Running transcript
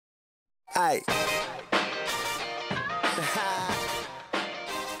Ay.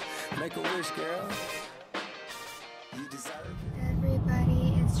 Make a wish, girl. You deserve it.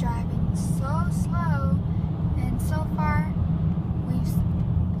 Everybody is driving so slow, and so far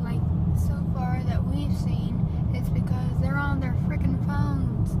that we've seen, it's because they're on their freaking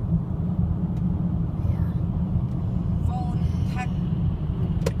phones. Yeah.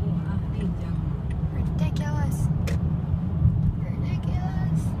 Ridiculous.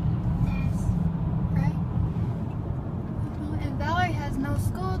 Ridiculous. Yes. Right? And Valerie has no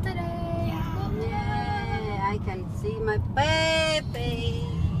school today. Yeah, I can see my baby.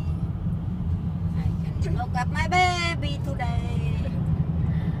 I can look at my baby today.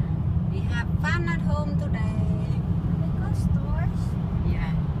 We have fun at home today. We go stores.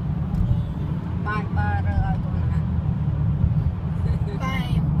 Yeah. Buy butter.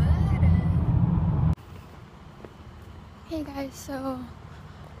 Buying butter. Hey guys, so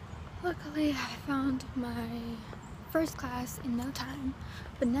luckily I found my first class in no time,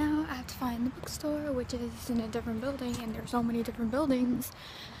 but now I have to find the bookstore, which is in a different building, and there's so many different buildings.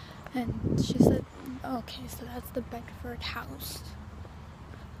 And she said, okay, so that's the Bedford house.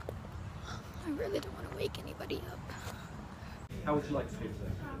 I really don't want to wake anybody up. How would you like to pay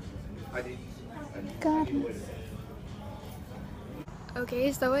today? I did. Got it.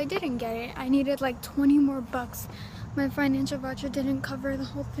 Okay, so I didn't get it. I needed like 20 more bucks. My financial voucher didn't cover the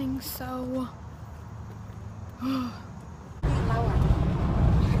whole thing, so...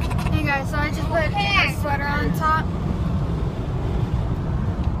 Hey guys, so I just put a sweater on top.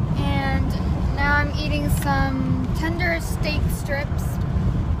 And now I'm eating some tender steak strips.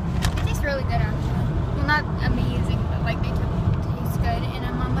 They taste really good actually. Well, not amazing, but like they taste good. And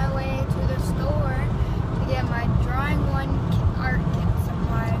I'm on my way to the store to get my drawing one art kit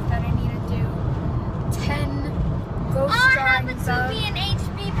supplies that I need to do 10 ghost drawings of. I have a 2B and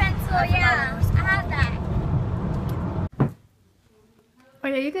HB pencil, yeah. I have that. Oh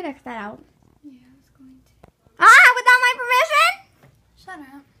yeah, you could X that out. Yeah, I was going to. Without my permission? Shut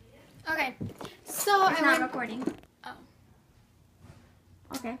up. Okay, so It's not recording. Oh.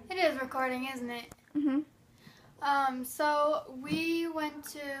 Okay. It is recording, isn't it? Mm-hmm. So we went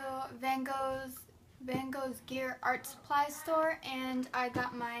to Van Gogh's Gear Art Supply store, and I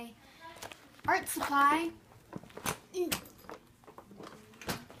got my art supply.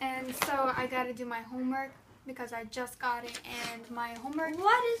 And so I got to do my homework because I just got it, and my homework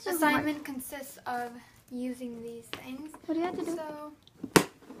assignment consists of using these things. What do you have to do? So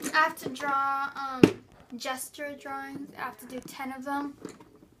I have to draw gesture drawings. I have to do 10 of them.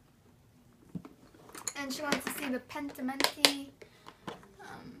 And she wants to see the pentimenti.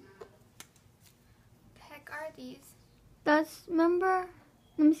 The heck are these? Remember?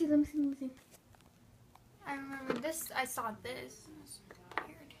 Let me see. I remember this. I saw this. It's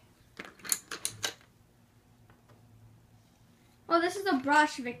weird. Oh, this is a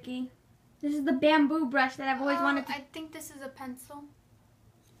brush, Vicky. This is the bamboo brush that I've always wanted to... I think this is a pencil.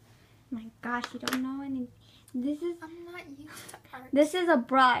 My gosh, you don't know any... I'm not used to art. This is a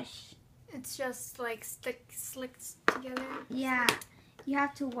brush. It's just like slicked together. Yeah. You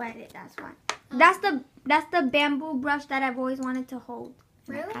have to wet it, that's why. That's the bamboo brush that I've always wanted to hold.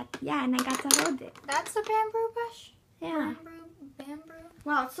 Really? And I got to hold it. That's the bamboo brush? Yeah. Bamboo?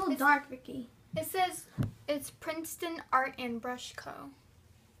 Wow, it's so dark, Vicky. It says it's Princeton Art and Brush Co.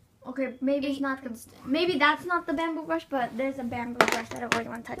 Okay, maybe it's not Princeton. maybe that's not the bamboo brush, but there's a bamboo brush that I've always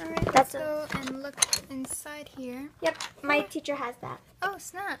wanted to touch. Alright, let's go and look inside here. Yep, my teacher has that. Oh,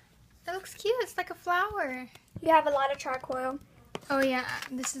 snap. That looks cute. It's like a flower. You have a lot of charcoal. Oh, yeah.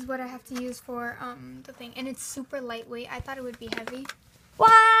 This is what I have to use for the thing. And it's super lightweight. I thought it would be heavy.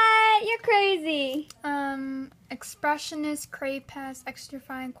 What? You're crazy. Expressionist, Craypas, extra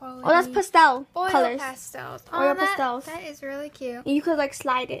fine quality. Oh, that's pastel oil colors. pastels. Oil pastels. That is really cute. You could like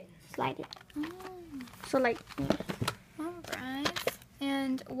slide it. Oh, So like. alright.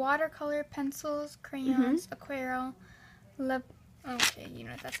 And watercolor pencils, crayons, aquarelle, okay, you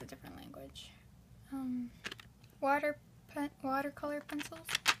know that's a different language. Watercolor pencils.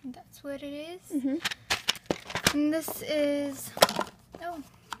 That's what it is. And this is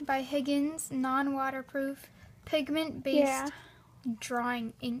by Higgins, non-waterproof, pigment-based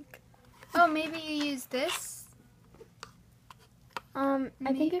drawing ink. Oh, maybe you use this. I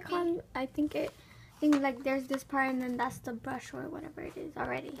think like there's this part and then that's the brush or whatever it is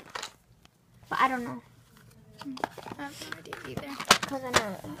already. But I don't know. I have no idea either. Cause I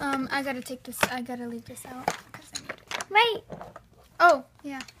know. I gotta take this. I gotta leave this out because I need it. Wait. Oh,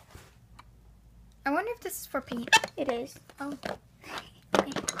 yeah. I wonder if this is for paint. It is. Oh.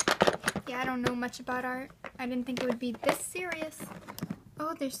 Yeah, I don't know much about art. I didn't think it would be this serious.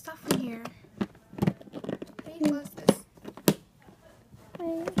 Oh, there's stuff in here. How do you close this?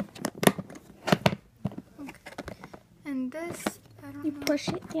 Wait. Okay. And this, I don't You know. push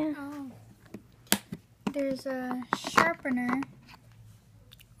it, yeah. Oh. There's a sharpener.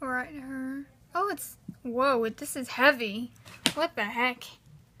 Right here. Oh, it's... Whoa, this is heavy. What the heck?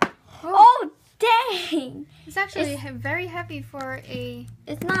 Oh, dang! It's actually very heavy for a...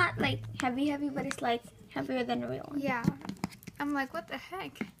 It's not like heavy, but it's like heavier than a real one. Yeah. I'm like, what the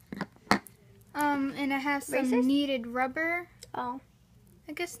heck? And it has some Erasers? kneaded rubber. Oh.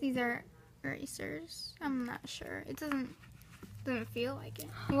 I guess these are erasers. I'm not sure. It doesn't feel like it.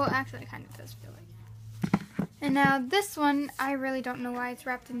 Well, actually, it kind of does feel like it. And now this one, I really don't know why it's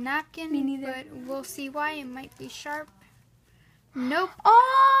wrapped in napkin. Me neither. But we'll see why. It might be sharp. Nope.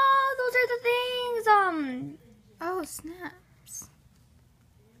 Oh, those are the things. Oh, snaps.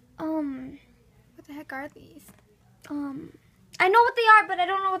 What the heck are these? I know what they are, but I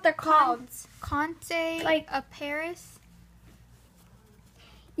don't know what they're called. Conte, Like a Paris.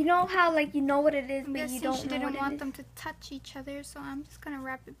 You know how like you know what it is, I'm but you guessing don't she know didn't what want it is. them to touch each other, so I'm just gonna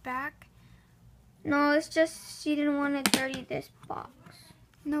wrap it back. No, it's just she didn't want to dirty this box.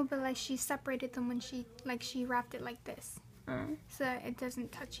 No, but like she separated them when she wrapped it like this, so that it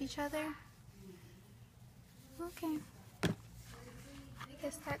doesn't touch each other. Okay. I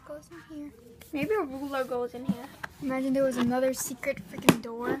guess that goes in here. Maybe a ruler goes in here. Imagine there was another secret freaking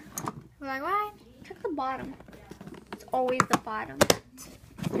door. We're like, what? Check the bottom. It's always the bottom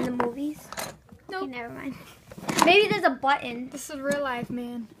in the movies. Nope. Okay, never mind. Maybe there's a button. This is real life,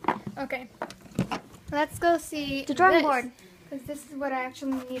 man. Okay. Let's go see The drawing board. because this is what I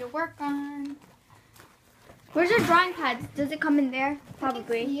actually need to work on. Where's your drawing pads? Does it come in there?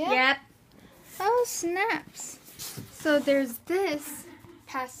 Probably. Yep. Oh, snaps. So there's this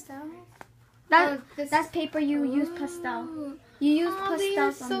pastel. That's paper you use pastel. You use Oh, they are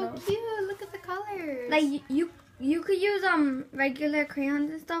pastels on so those. cute. Look at the colors. Like you could use regular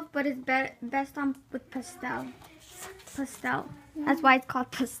crayons and stuff, but it's best on with pastel. Pastel. That's why it's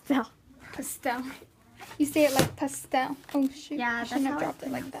called pastel. pastel. You say it like pastel. Oh shoot. Yeah, I that's shouldn't how have I dropped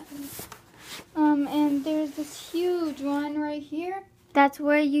it like that. And there's this huge one right here. That's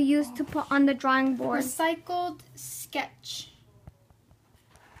where you use to put on the drawing board. Recycled sketch.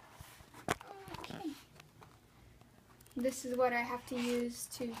 Okay. This is what I have to use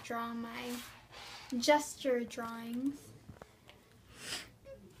to draw my gesture drawings.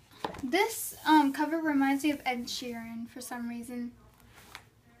 This cover reminds me of Ed Sheeran for some reason.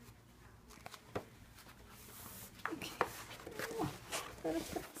 Okay. Gotta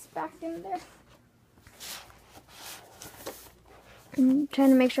put this back in there. I'm trying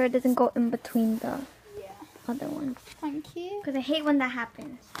to make sure it doesn't go in between the other ones. Thank you. Because I hate when that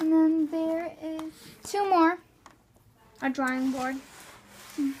happens. And then there is two more. A drawing board.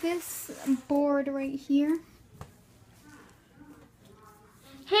 This board right here.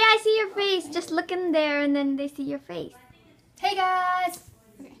 Hey, I see your face. Just look in there and then they see your face. Hey guys!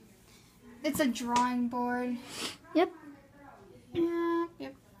 Okay. It's a drawing board. Yep. Yeah,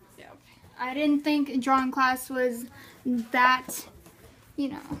 yep. I didn't think drawing class was that,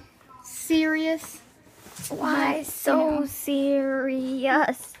 serious. Why But, so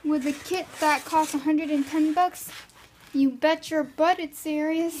serious? With a kit that costs $110, you bet your butt it's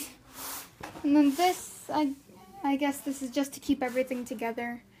serious. And then this, I guess this is just to keep everything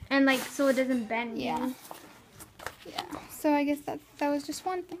together. And like so it doesn't bend. Yeah. Yeah. So I guess that was just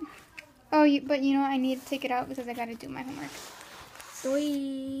one thing. Oh, but I need to take it out because I gotta do my homework.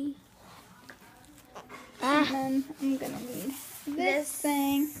 Sweet. And then I'm gonna need this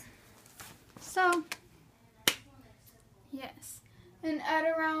thing. So, yes. And at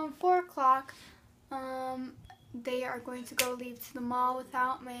around 4 o'clock, they are going to go leave to the mall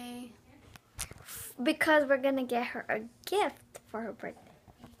without me. Because we're gonna get her a gift for her birthday.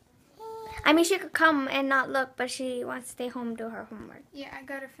 I mean, she could come and not look, but she wants to stay home and do her homework. Yeah, I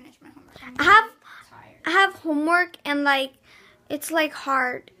gotta finish my homework. I'm I tired. have homework and like it's like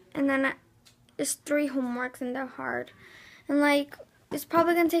hard, and then it's 3 homeworks and they're hard, and like it's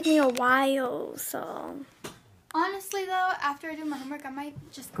probably gonna take me a while. So Honestly, though, after I do my homework, I might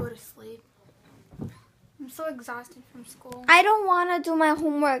just go to sleep. I'm so exhausted from school. I don't want to do my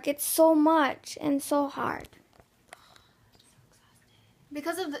homework. It's so much and so hard.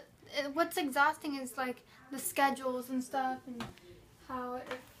 Because of what's exhausting is like the schedules and stuff and how it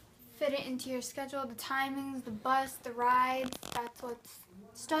fit it into your schedule, the timings, the bus, the rides. That's what's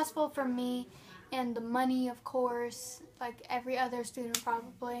stressful for me, and the money, of course, like every other student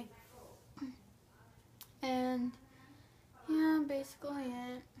probably. And yeah, basically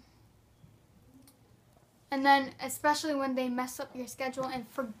it. And then especially when they mess up your schedule and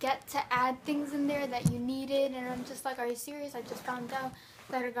forget to add things in there that you needed, and I'm just like, are you serious? I just found out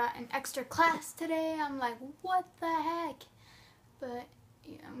that I got an extra class today. I'm like, what the heck? But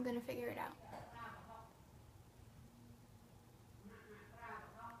yeah, I'm gonna figure it out.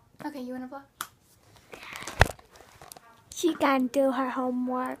 Okay, you wanna vlog? She can do her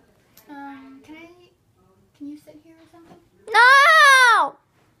homework. Can you sit here or something? No!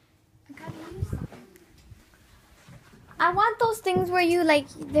 I gotta use something. I want those things where you like,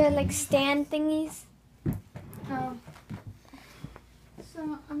 they're like stand thingies. Oh.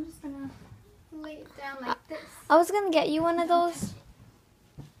 So I'm just gonna lay it down like this. I was gonna get you one of those.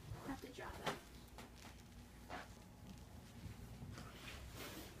 I have to drop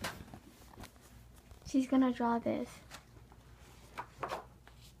it. She's gonna draw this.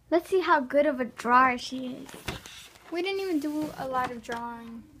 Let's see how good of a drawer she is. We didn't even do a lot of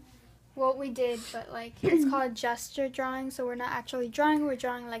drawing. Well, we did, but like it's called gesture drawing, so we're not actually drawing. We're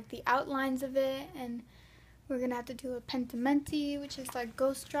drawing like the outlines of it, and we're gonna have to do a pentimenti, which is like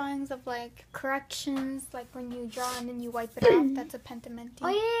ghost drawings of like corrections, like when you draw and then you wipe it off. That's a pentimenti. Oh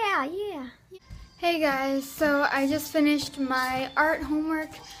yeah. Hey guys, so I just finished my art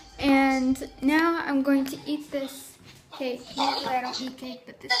homework, and now I'm going to eat this cake. Usually I don't eat cake,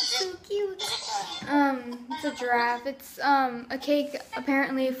 but this is so cute. It's a giraffe. It's a cake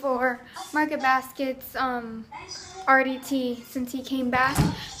apparently for Market Basket's RDT since he came back,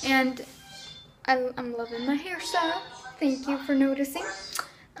 and I'm loving my hairstyle. Thank you for noticing.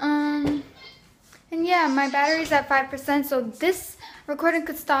 And yeah, my battery's at 5%, so this recording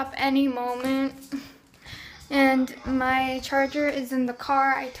could stop any moment. And my charger is in the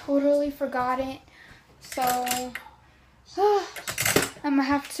car. I totally forgot it, so I'm gonna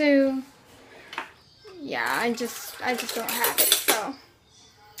have to. Yeah, I just don't have it, so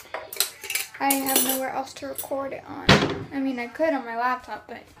I have nowhere else to record it on. I mean, I could on my laptop,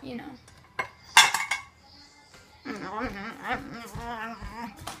 but you know.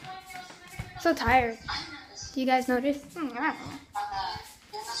 So tired. Do you guys notice? Alright,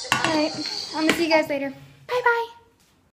 I'm gonna see you guys later. Bye bye.